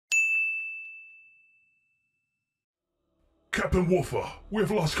Captain Wolfer, we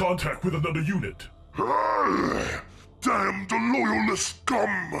have lost contact with another unit. Damned loyalist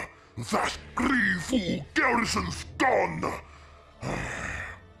scum! That grieveful garrison's gone!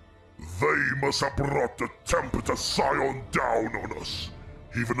 They must have brought the tempter Scion down on us.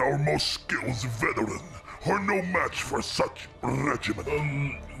 Even our most skilled veteran are no match for such regiment.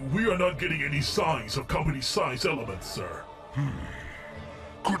 We are not getting any signs of company-size elements, sir.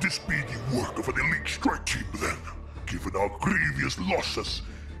 Could this be the work of an elite strike team then? Given our grievous losses,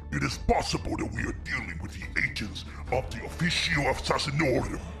 it is possible that we are dealing with the agents of the Officio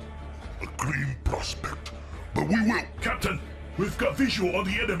Assassinorum. A green prospect, but we will... Captain, we've got visual on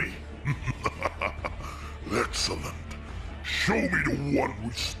the enemy. Excellent. Show me the one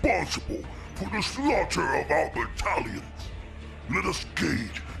responsible for the slaughter of our battalions. Let us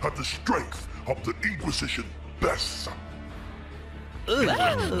gauge at the strength of the Inquisition best.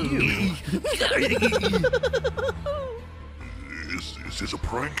 Is this a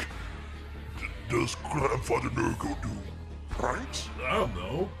prank? Does Grandfather Nurgle do pranks? I don't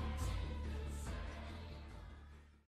know.